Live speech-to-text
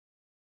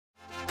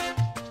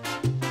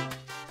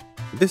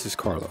This is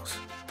Carlos.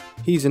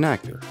 He's an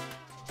actor.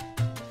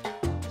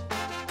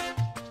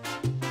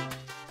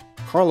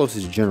 Carlos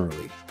is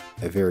generally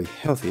a very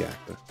healthy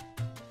actor.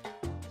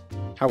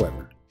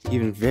 However,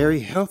 even very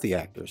healthy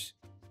actors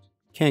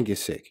can get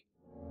sick.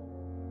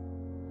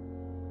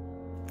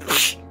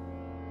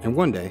 And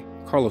one day,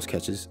 Carlos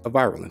catches a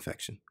viral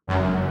infection.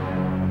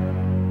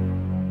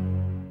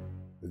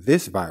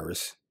 This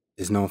virus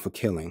is known for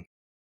killing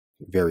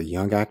very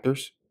young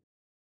actors,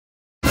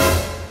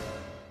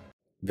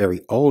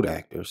 very old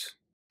actors,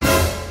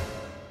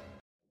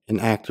 and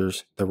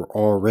actors that were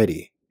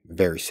already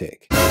very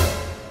sick.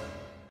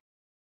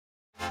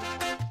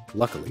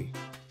 Luckily,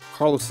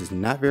 Carlos is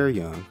not very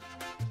young,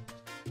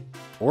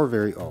 or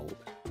very old,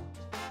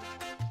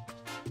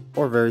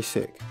 or very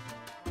sick,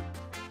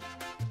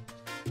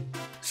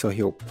 so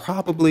he'll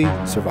probably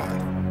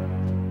survive.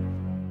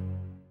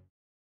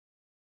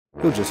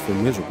 He'll just feel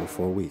miserable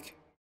for a week.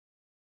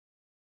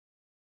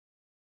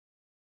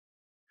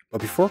 But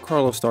before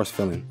Carlos starts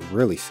feeling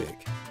really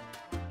sick,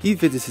 he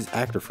visits his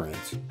actor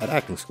friends at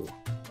acting school.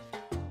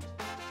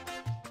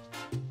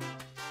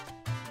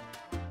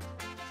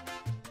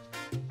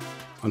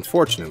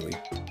 Unfortunately,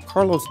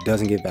 Carlos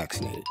doesn't get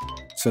vaccinated,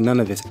 so none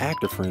of his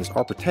actor friends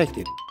are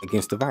protected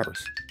against the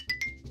virus.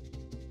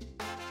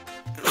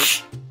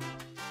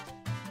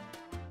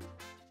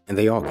 And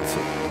they all get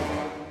sick.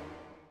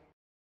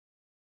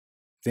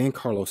 Then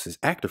Carlos's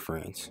actor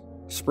friends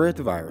spread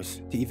the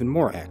virus to even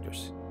more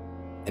actors,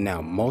 and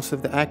now most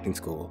of the acting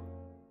school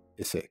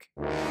is sick.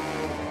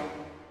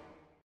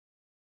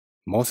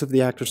 Most of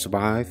the actors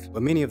survive,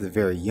 but many of the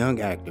very young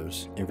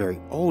actors and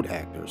very old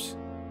actors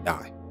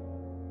die.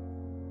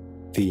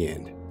 The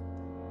end.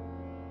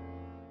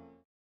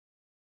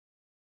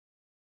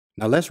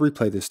 Now let's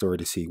replay this story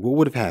to see what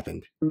would have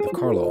happened if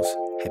Carlos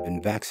had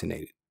been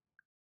vaccinated.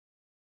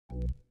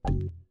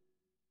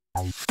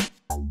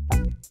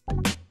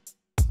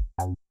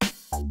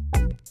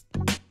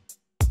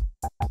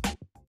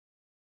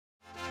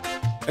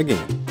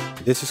 Again,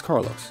 this is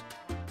Carlos.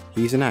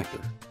 He's an actor.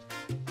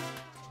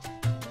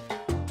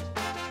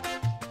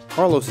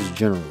 Carlos is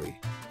generally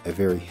a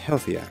very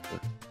healthy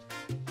actor.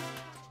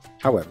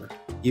 However,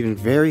 even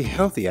very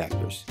healthy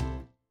actors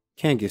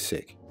can get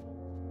sick.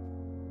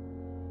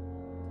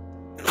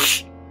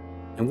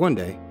 And one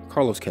day,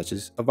 Carlos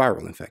catches a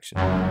viral infection.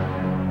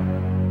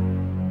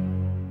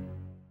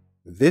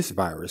 This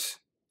virus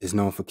is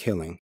known for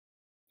killing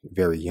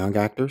very young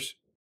actors,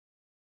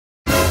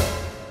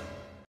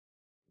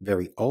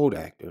 very old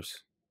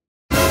actors,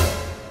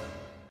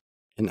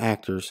 and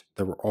actors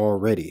that were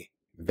already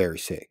very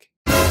sick.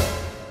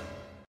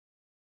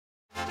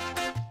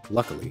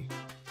 Luckily,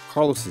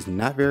 Carlos is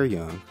not very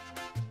young,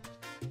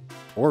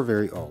 or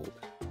very old,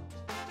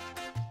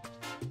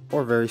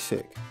 or very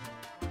sick,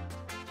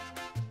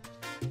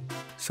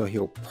 so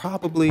he'll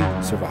probably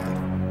survive.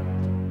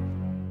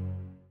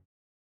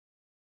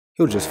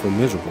 He'll just feel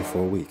miserable for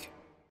a week.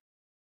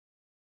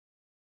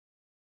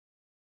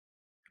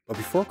 But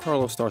before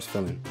Carlos starts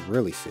feeling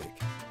really sick,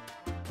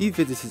 he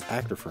visits his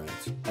actor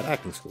friends at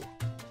acting school.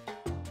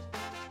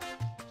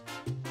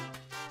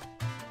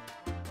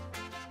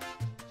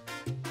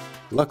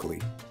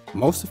 Luckily,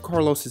 most of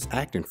Carlos's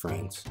acting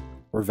friends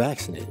were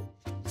vaccinated,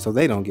 so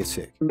they don't get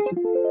sick.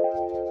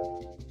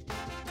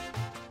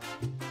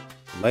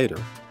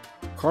 Later,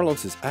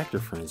 Carlos's actor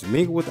friends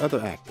mingle with other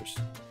actors,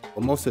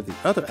 but most of the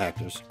other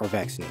actors are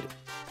vaccinated,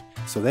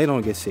 so they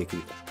don't get sick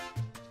either.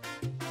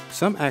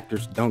 Some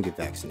actors don't get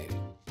vaccinated,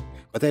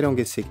 but they don't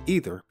get sick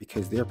either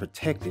because they're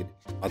protected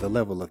by the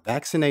level of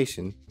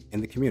vaccination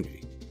in the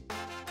community.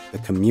 The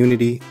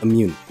community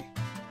immunity.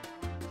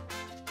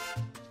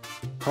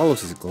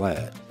 Carlos is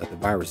glad that the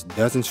virus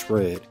doesn't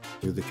spread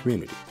through the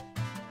community.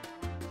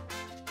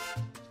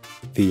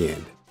 The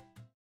end.